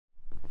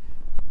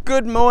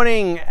Good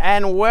morning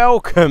and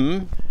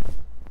welcome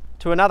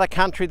to another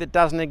country that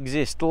doesn't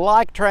exist.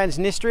 Like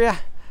Transnistria,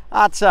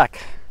 Artsakh,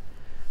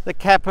 the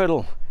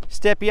capital,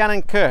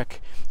 Stepanakert.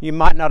 You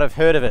might not have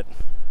heard of it.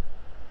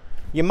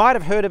 You might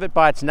have heard of it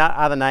by its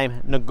other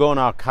name,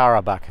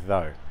 Nagorno-Karabakh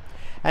though.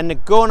 And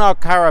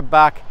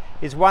Nagorno-Karabakh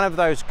is one of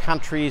those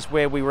countries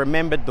where we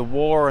remembered the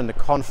war and the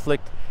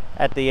conflict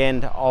at the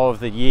end of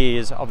the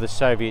years of the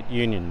Soviet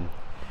Union.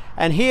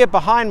 And here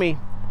behind me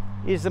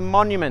is the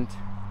monument.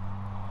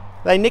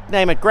 They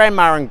nickname it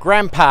Grandma and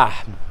Grandpa.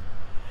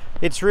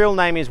 Its real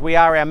name is We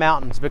Are Our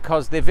Mountains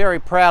because they're very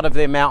proud of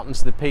their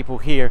mountains, the people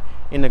here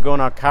in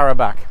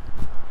Nagorno-Karabakh.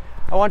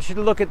 I want you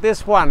to look at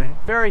this one.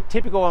 Very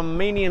typical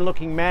Armenian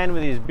looking man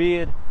with his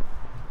beard.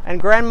 And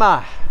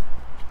Grandma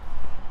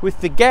with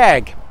the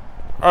gag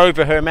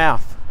over her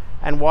mouth.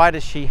 And why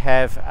does she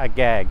have a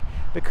gag?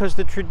 Because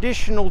the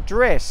traditional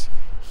dress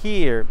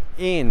here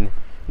in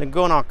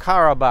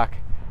Nagorno-Karabakh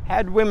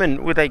had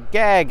women with a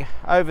gag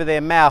over their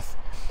mouth,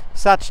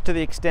 such to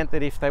the extent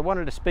that if they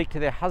wanted to speak to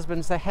their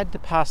husbands, they had to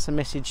pass the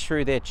message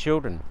through their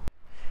children.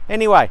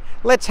 Anyway,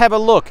 let's have a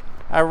look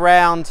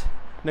around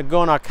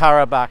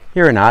Nagorno-Karabakh.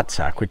 Here in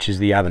Artsakh, which is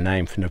the other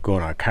name for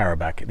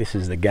Nagorno-Karabakh, this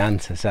is the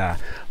Gansasa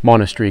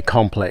monastery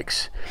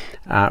complex,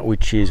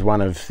 which is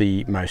one of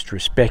the most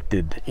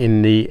respected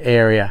in the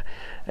area.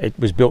 It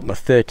was built in the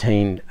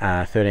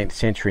 13th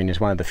century and is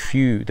one of the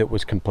few that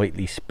was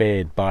completely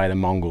spared by the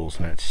Mongols,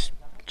 and it's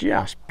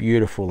just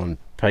beautiful and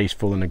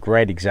peaceful and a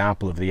great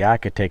example of the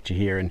architecture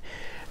here, and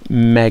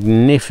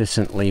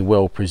magnificently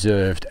well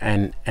preserved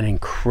and an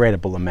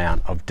incredible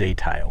amount of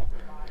detail.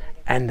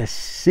 And the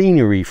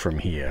scenery from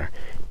here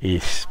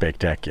is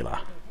spectacular.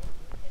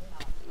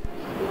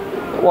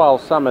 While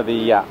some of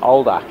the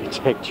old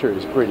architecture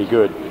is pretty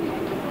good,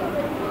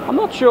 I'm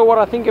not sure what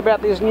I think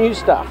about this new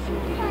stuff.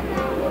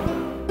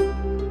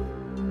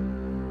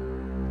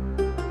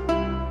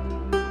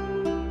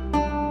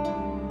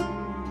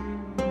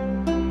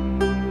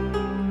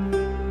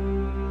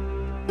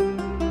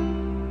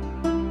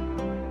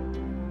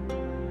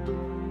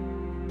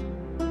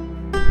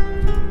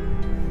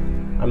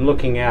 I'm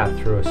looking out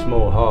through a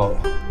small hole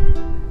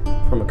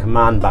from a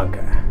command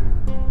bunker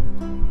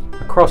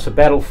across a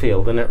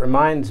battlefield, and it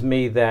reminds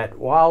me that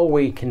while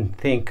we can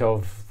think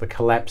of the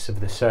collapse of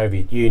the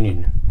Soviet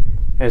Union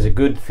as a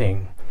good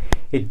thing,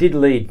 it did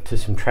lead to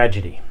some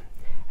tragedy.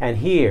 And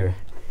here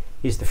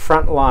is the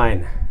front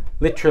line,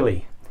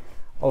 literally,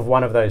 of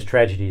one of those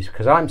tragedies,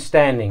 because I'm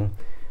standing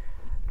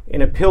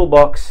in a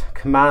pillbox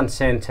command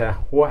center,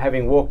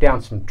 having walked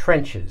down some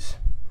trenches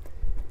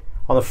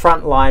on the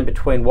front line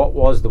between what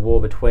was the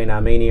war between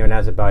Armenia and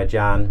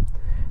Azerbaijan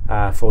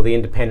for the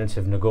independence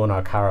of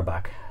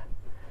Nagorno-Karabakh,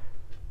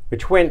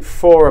 which went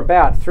for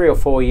about 3 or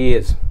 4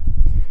 years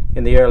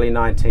in the early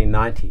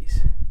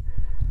 1990s.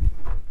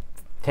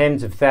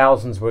 Tens of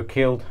thousands were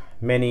killed,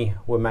 many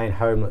were made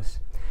homeless.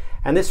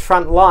 And this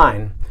front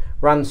line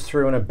runs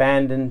through an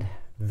abandoned,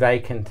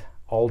 vacant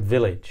old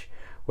village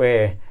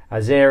where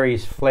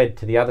Azeris fled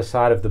to the other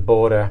side of the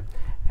border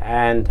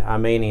and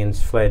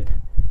Armenians fled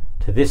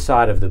to this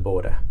side of the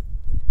border.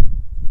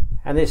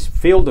 And this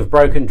field of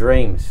broken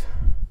dreams,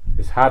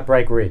 this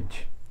Heartbreak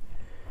Ridge,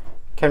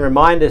 can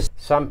remind us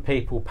some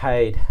people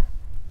paid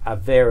a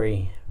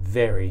very,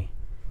 very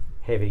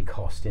heavy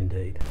cost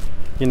indeed.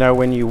 You know,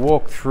 when you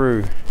walk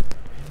through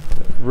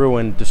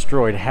ruined,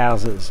 destroyed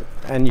houses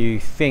and you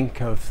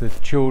think of the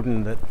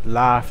children that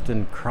laughed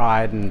and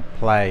cried and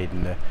played,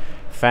 and the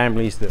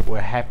families that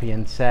were happy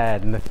and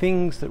sad, and the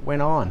things that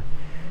went on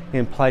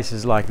in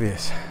places like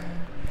this.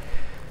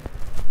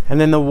 And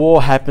then the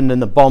war happened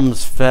and the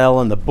bombs fell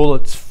and the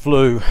bullets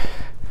flew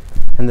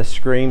and the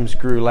screams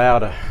grew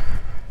louder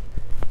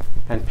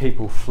and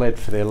people fled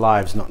for their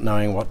lives not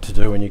knowing what to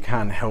do, and you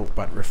can't help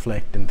but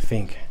reflect and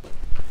think,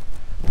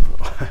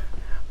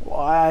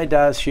 why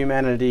does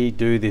humanity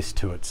do this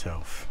to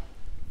itself?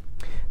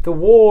 The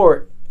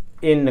war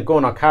in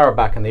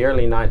Nagorno-Karabakh in the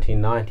early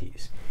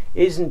 1990s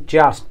isn't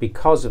just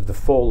because of the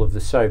fall of the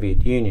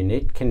Soviet Union.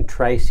 It can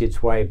trace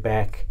its way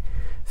back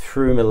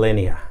through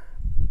millennia.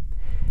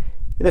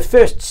 In the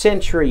 1st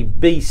century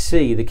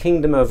BC, the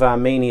Kingdom of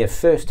Armenia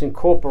first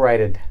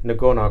incorporated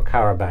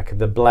Nagorno-Karabakh,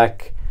 the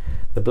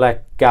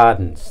Black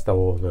Gardens,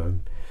 or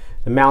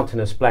the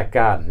mountainous Black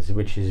Gardens,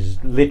 which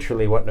is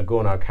literally what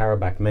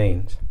Nagorno-Karabakh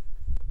means.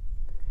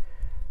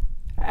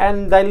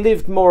 And they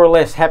lived more or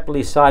less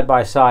happily side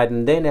by side,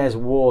 and then as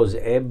wars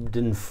ebbed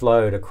and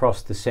flowed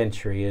across the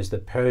century, as the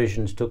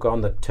Persians took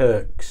on the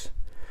Turks,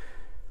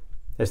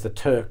 as the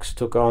Turks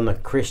took on the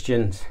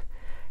Christians,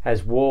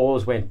 as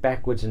wars went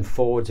backwards and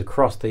forwards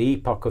across the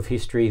epoch of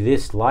history,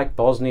 this, like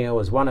Bosnia,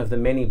 was one of the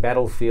many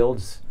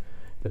battlefields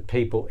that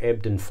people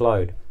ebbed and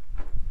flowed.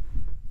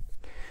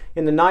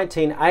 In the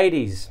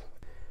 1980s,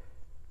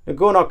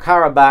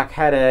 Nagorno-Karabakh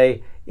had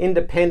an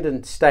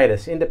independent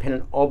status,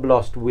 independent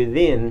oblast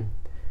within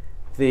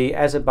the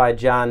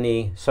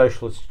Azerbaijani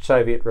Socialist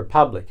Soviet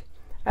Republic.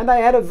 And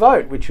they had a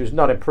vote which was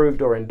not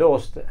approved or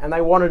endorsed, and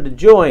they wanted to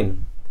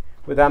join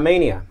with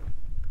Armenia.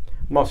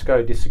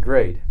 Moscow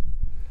disagreed.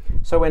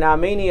 So when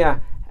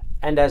Armenia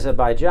and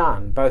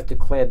Azerbaijan both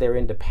declared their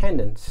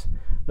independence,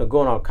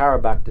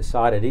 Nagorno-Karabakh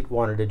decided it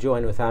wanted to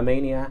join with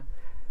Armenia.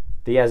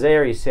 The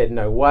Azeris said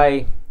no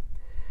way,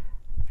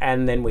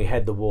 and then we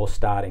had the war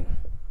starting.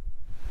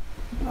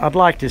 I'd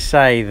like to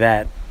say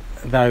that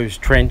those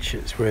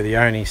trenches were the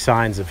only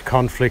signs of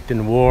conflict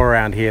and war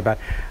around here, but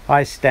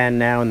I stand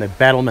now in the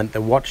battlement,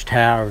 the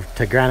watchtower of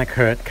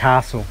Tigranakhurt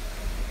Castle.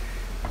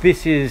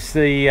 This is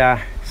the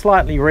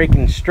slightly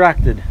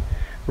reconstructed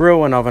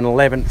ruin of an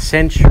 11th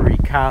century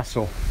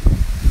castle,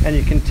 and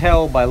you can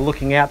tell by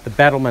looking out the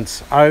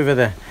battlements over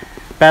the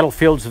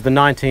battlefields of the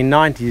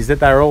 1990s that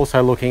they're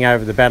also looking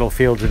over the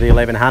battlefields of the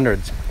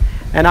 1100s.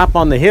 And up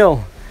on the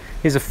hill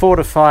is a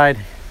fortified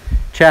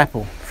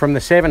chapel from the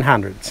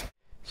 700s.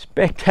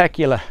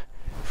 Spectacular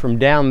from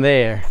down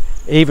there,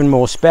 even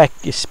more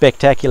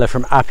spectacular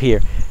from up here.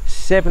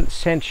 7th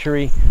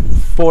century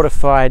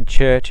fortified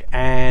church,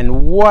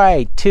 and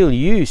wait till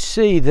you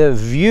see the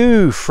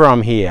view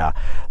from here.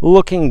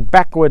 Looking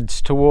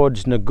backwards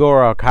towards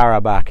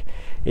Nagorno-Karabakh,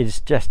 it's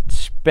just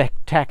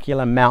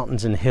spectacular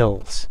mountains and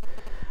hills.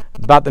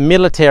 But the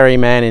military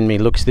man in me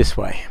looks this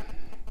way,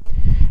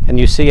 and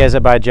you see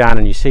Azerbaijan,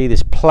 and you see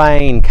this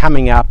plain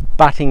coming up,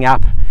 butting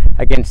up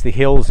against the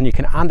hills, and you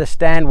can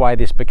understand why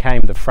this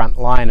became the front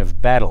line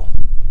of battle.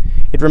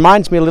 It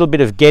reminds me a little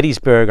bit of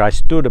Gettysburg. I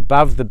stood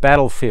above the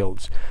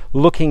battlefields,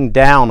 looking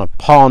down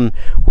upon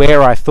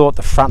where I thought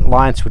the front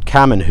lines would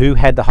come and who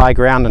had the high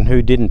ground and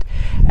who didn't.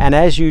 And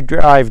as you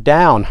drive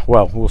down,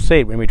 well, we'll see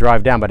it when we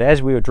drive down, but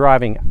as we were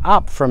driving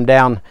up from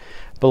down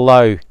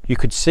below, you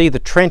could see the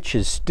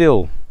trenches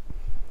still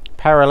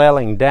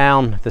paralleling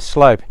down the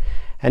slope.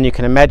 And you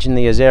can imagine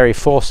the Azeri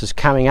forces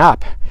coming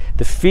up,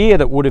 the fear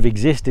that would have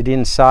existed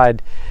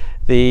inside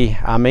the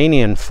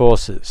Armenian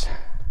forces.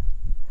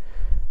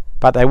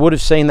 But they would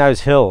have seen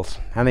those hills,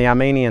 and the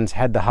Armenians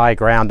had the high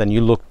ground, and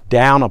you looked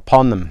down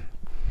upon them,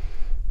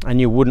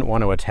 and you wouldn't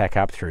want to attack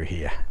up through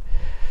here.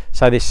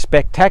 So this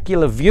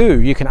spectacular view,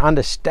 you can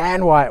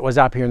understand why it was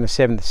up here in the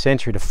 7th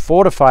century to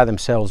fortify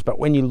themselves, but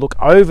when you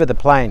look over the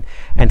plain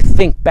and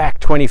think back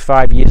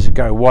 25 years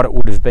ago what it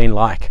would have been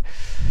like,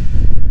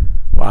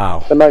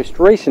 wow. The most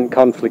recent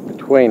conflict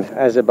between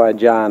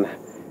Azerbaijan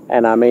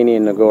and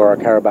Armenian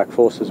Nagorno-Karabakh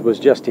forces was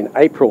just in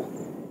April,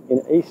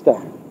 in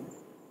Easter.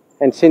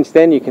 And since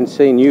then you can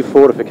see new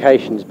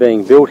fortifications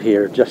being built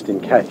here just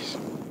in case.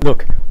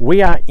 Look,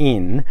 we are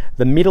in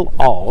the middle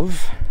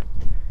of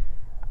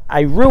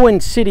a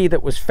ruined city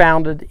that was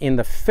founded in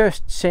the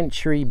 1st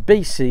century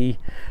BC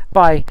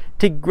by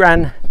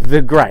Tigran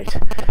the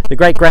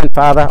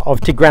great-grandfather of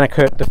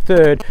Tigranakhurt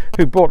III,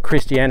 who brought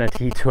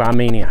Christianity to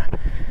Armenia.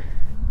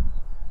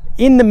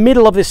 In the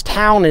middle of this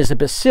town is a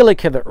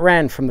basilica that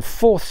ran from the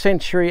 4th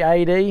century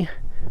AD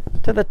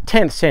to the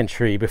 10th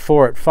century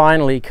before it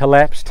finally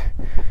collapsed,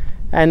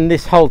 and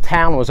this whole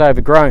town was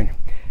overgrown.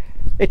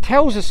 It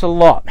tells us a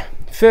lot.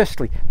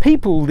 Firstly,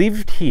 people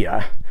lived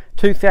here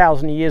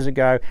 2,000 years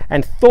ago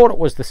and thought it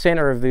was the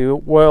center of the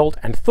world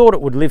and thought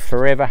it would live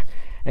forever,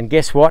 and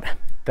guess what?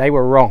 They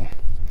were wrong.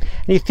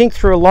 And you think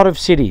through a lot of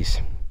cities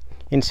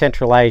in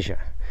Central Asia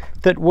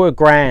that were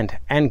grand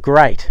and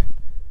great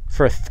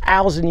for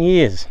 1,000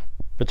 years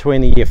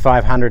between the year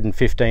 500 and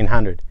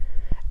 1500,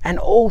 and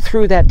all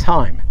through that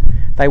time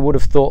they would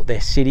have thought their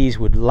cities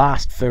would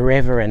last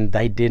forever, and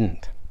they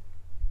didn't.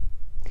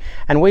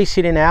 And we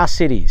sit in our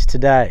cities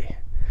today,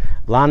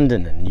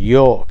 London and New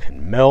York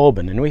and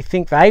Melbourne, and we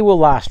think they will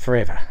last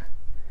forever.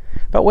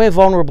 But we're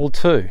vulnerable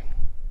too.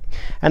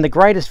 And the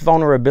greatest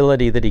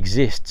vulnerability that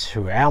exists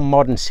to our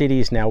modern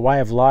cities and our way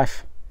of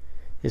life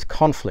is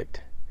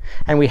conflict.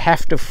 And we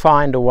have to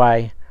find a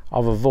way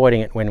of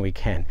avoiding it when we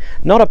can.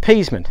 Not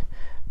appeasement,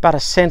 but a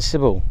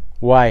sensible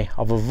way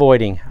of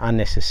avoiding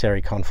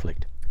unnecessary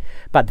conflict.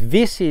 But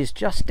this is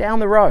just down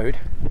the road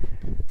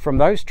from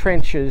those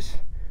trenches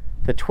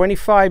that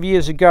 25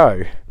 years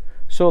ago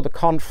saw the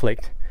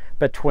conflict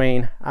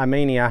between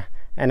Armenia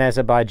and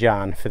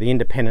Azerbaijan for the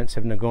independence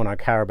of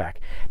Nagorno-Karabakh.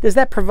 Does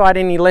that provide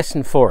any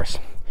lesson for us?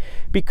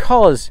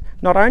 Because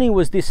not only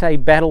was this a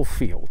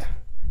battlefield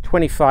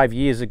 25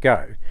 years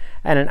ago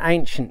and an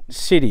ancient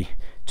city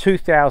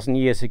 2,000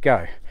 years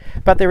ago,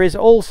 but there is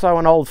also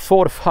an old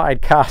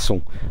fortified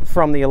castle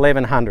from the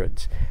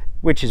 1100s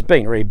which has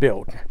been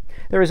rebuilt.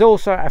 There is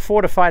also a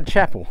fortified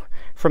chapel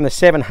from the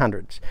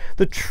 700s.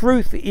 The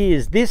truth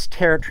is, this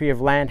territory of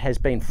land has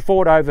been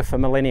fought over for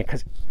millennia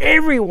because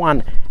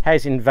everyone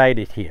has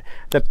invaded here.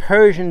 The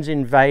Persians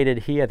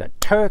invaded here, the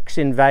Turks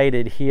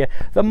invaded here,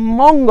 the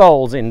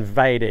Mongols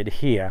invaded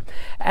here.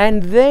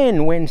 And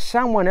then when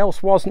someone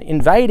else wasn't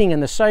invading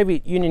and the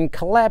Soviet Union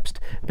collapsed,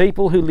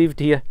 people who lived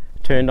here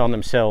turned on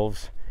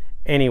themselves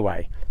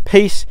anyway.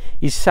 Peace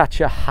is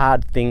such a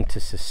hard thing to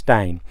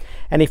sustain.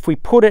 And if we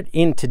put it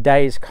in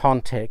today's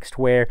context,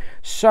 where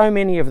so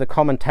many of the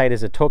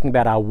commentators are talking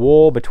about our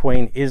war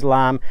between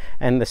Islam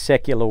and the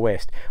secular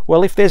West,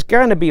 well, if there's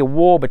going to be a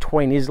war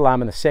between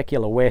Islam and the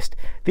secular West,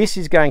 this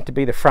is going to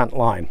be the front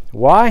line.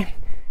 Why?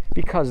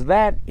 Because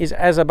that is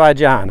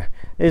Azerbaijan,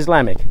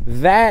 Islamic.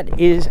 That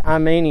is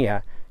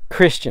Armenia,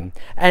 Christian.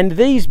 And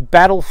these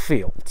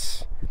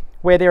battlefields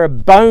where there are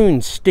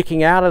bones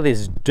sticking out of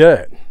this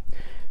dirt,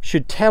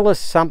 should tell us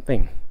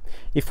something.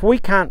 If we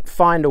can't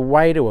find a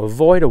way to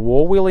avoid a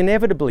war, we'll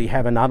inevitably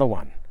have another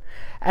one.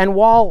 And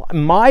while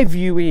my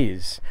view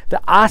is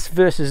the us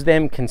versus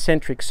them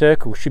concentric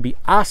circle should be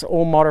us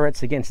all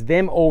moderates against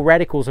them all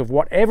radicals of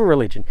whatever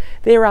religion,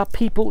 there are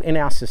people in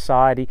our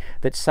society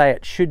that say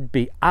it should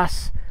be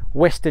us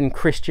Western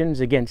Christians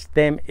against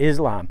them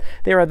Islam.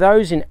 There are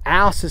those in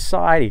our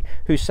society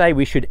who say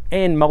we should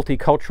end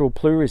multicultural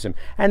pluralism.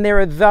 And there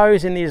are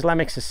those in the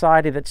Islamic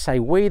society that say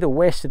we the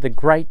West are the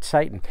great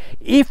Satan.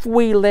 If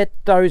we let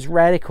those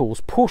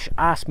radicals push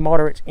us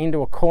moderates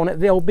into a corner,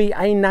 there'll be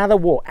another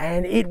war.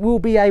 And it will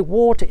be a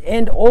war to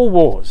end all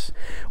wars,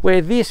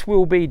 where this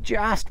will be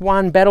just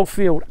one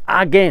battlefield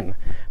again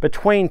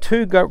between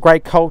two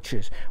great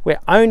cultures, where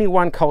only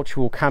one culture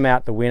will come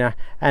out the winner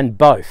and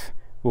both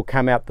will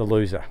come out the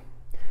loser.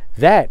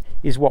 That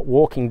is what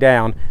walking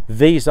down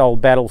these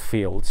old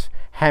battlefields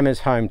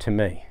hammers home to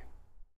me.